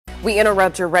We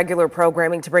interrupt your regular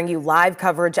programming to bring you live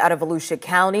coverage out of Volusia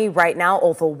County. Right now,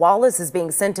 Othel Wallace is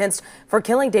being sentenced for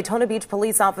killing Daytona Beach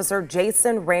police officer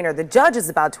Jason Raynor. The judge is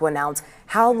about to announce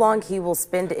how long he will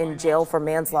spend in jail for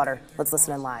manslaughter. Let's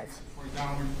listen in live. For a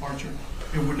downward departure,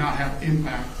 it would not have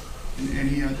impact in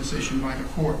any decision by the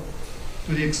court.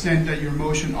 To the extent that your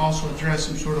motion also addressed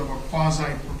some sort of a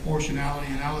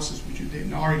quasi-proportionality analysis, which you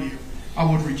didn't argue, I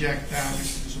would reject that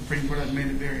because the Supreme Court has made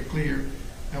it very clear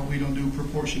that we don't do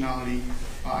proportionality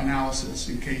analysis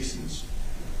in cases.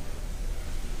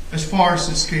 As far as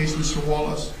this case, Mr.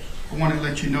 Wallace, I want to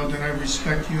let you know that I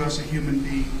respect you as a human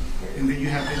being and that you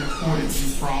have been afforded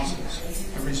due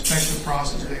process. I respect the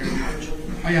process very much.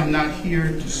 I am not here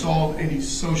to solve any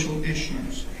social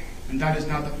issues, and that is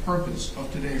not the purpose of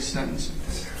today's sentencing.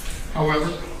 However,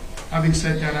 having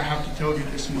said that, I have to tell you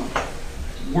this much.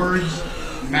 Words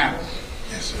matter.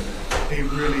 Yes, sir. They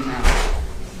really matter.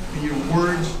 And your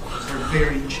words are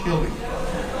very chilling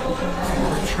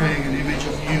in portraying an image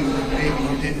of you that maybe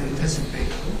you didn't anticipate.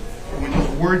 When those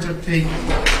words are taken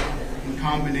in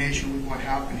combination with what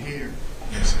happened here,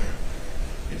 yes, sir,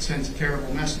 it sends a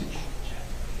terrible message.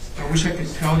 I wish I could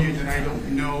tell you that I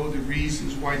don't know the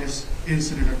reasons why this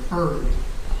incident occurred,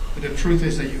 but the truth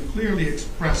is that you clearly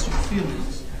expressed your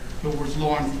feelings towards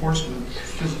law enforcement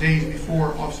just days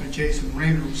before Officer Jason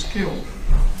Raynor was killed.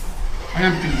 I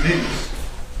am convinced,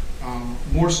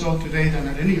 more so today than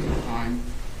at any other time,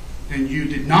 then you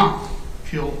did not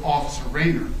kill Officer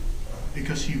Raynor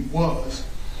because he was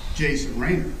Jason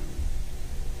Raynor.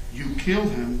 You killed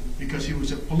him because he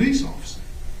was a police officer.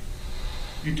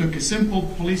 You took a simple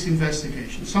police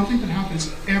investigation, something that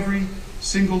happens every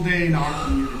single day in our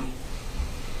community,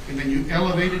 and then you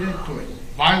elevated it to a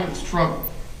violent struggle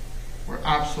for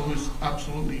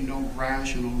absolutely no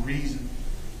rational reason.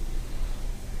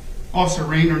 Officer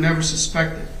Raynor never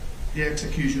suspected the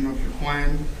execution of your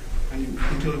plan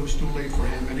until it was too late for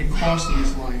him, and it cost him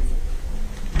his life.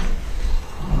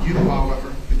 You,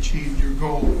 however, achieved your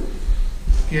goal,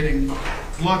 getting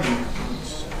blood in your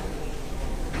hands,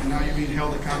 and now you're being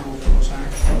held accountable for those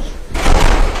actions.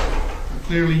 And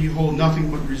clearly, you hold nothing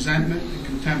but resentment and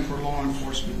contempt for law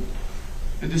enforcement.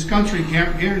 And this country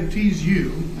guarantees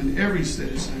you and every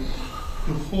citizen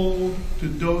to hold to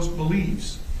those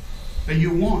beliefs that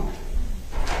you want.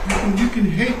 You can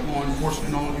hate law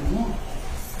enforcement all you want.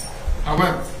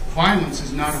 However, violence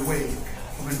is not a way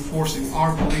of enforcing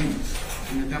our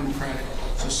beliefs in a democratic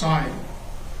society.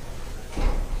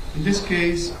 In this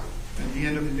case, at the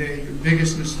end of the day, your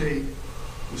biggest mistake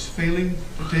was failing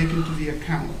to take into the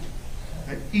account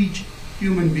that each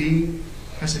human being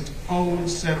has its own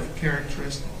set of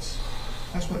characteristics.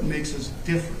 That's what makes us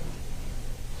different.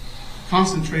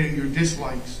 Concentrating your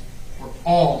dislikes for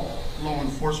all law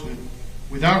enforcement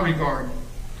without regard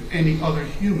to any other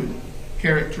human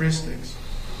characteristics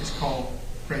is called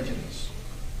prejudice.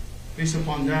 Based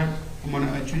upon that, I'm going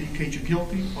to adjudicate you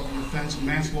guilty of the offense of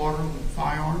manslaughter with a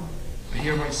firearm. I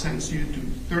hereby sentence you to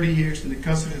 30 years in the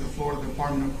custody of the Florida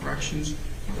Department of Corrections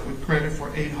with credit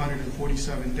for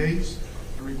 847 days.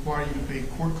 I require you to pay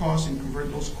court costs and convert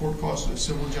those court costs to a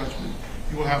civil judgment.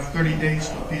 You will have 30 days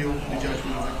to appeal the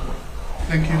judgment of the court.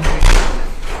 Thank you.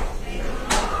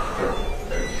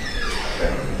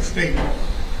 Statement.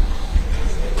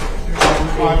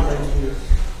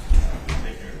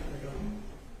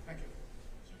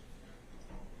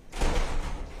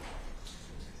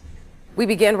 We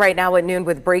begin right now at noon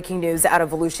with breaking news out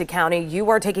of Volusia County. You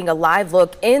are taking a live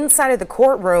look inside of the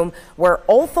courtroom where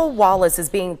Othel Wallace is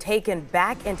being taken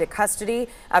back into custody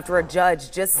after a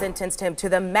judge just sentenced him to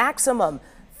the maximum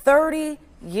 30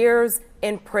 years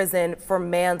in prison for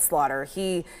manslaughter.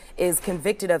 He is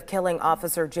convicted of killing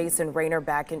Officer Jason Raynor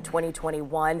back in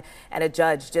 2021, and a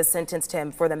judge just sentenced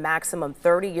him for the maximum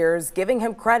 30 years, giving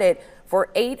him credit for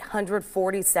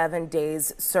 847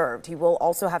 days served. He will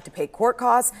also have to pay court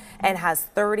costs and has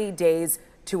 30 days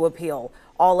to appeal.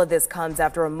 All of this comes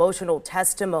after emotional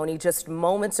testimony just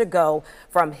moments ago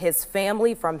from his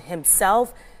family, from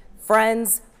himself,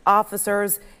 friends,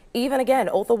 officers, even again,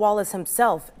 Othel Wallace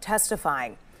himself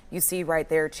testifying. You see right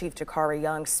there Chief Jakari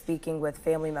Young speaking with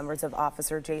family members of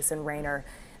Officer Jason Raynor.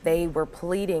 They were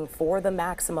pleading for the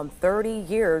maximum 30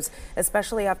 years,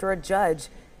 especially after a jury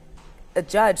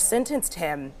sentenced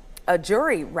him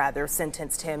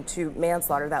to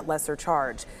manslaughter, that lesser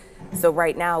charge. So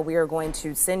right now we are going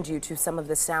to send you to some of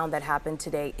the sound that happened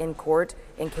today in court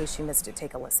in case you missed it.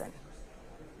 Take a listen.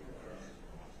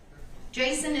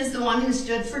 Jason is the one who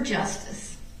stood for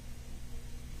justice.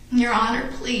 Your Honor,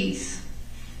 please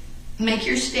make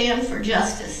your stand for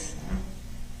justice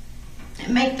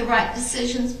and make the right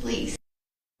decisions, please.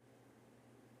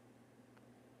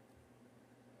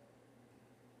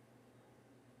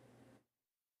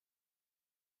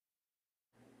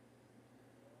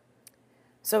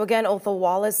 So again, Othel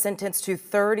Wallace sentenced to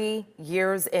 30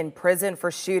 years in prison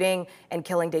for shooting and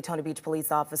killing Daytona Beach police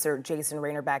officer Jason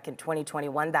Raynor back in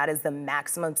 2021. That is the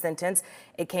maximum sentence.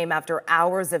 It came after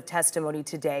hours of testimony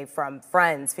today from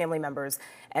friends, family members,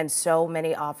 and so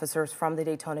many officers from the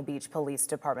Daytona Beach Police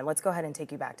Department. Let's go ahead and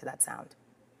take you back to that sound.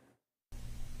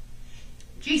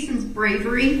 Jason's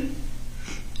bravery,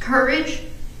 courage,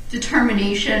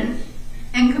 determination,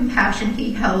 and compassion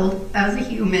he held as a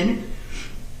human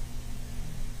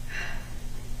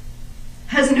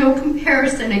has no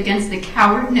comparison against the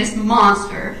cowardness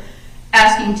monster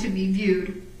asking to be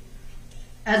viewed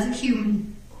as a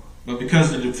human. But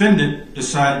because the defendant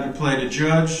decided to play the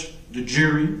judge, the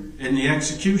jury, and the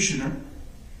executioner,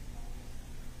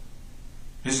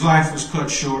 his life was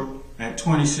cut short at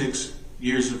 26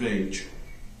 years of age.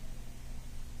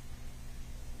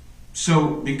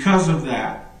 So because of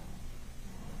that,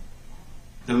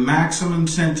 the maximum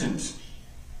sentence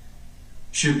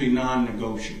should be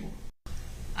non-negotiable.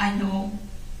 I know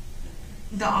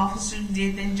the officers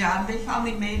did their job. They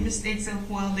probably made mistakes as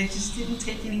well. They just didn't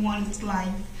take anyone's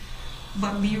life.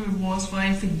 But be remorseful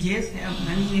and forgive him.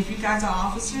 I mean, if you guys are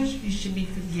officers, you should be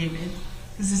forgiven.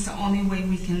 Because it's the only way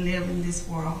we can live in this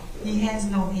world. He has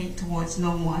no hate towards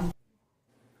no one.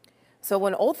 So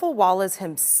when Othel Wallace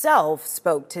himself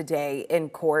spoke today in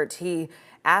court, he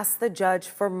asked the judge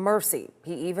for mercy.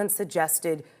 He even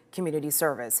suggested community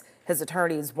service. His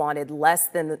attorneys wanted less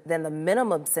than the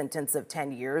minimum sentence of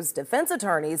 10 years. Defense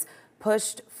attorneys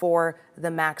pushed for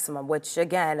the maximum, which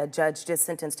again, a judge just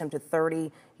sentenced him to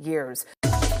 30 years.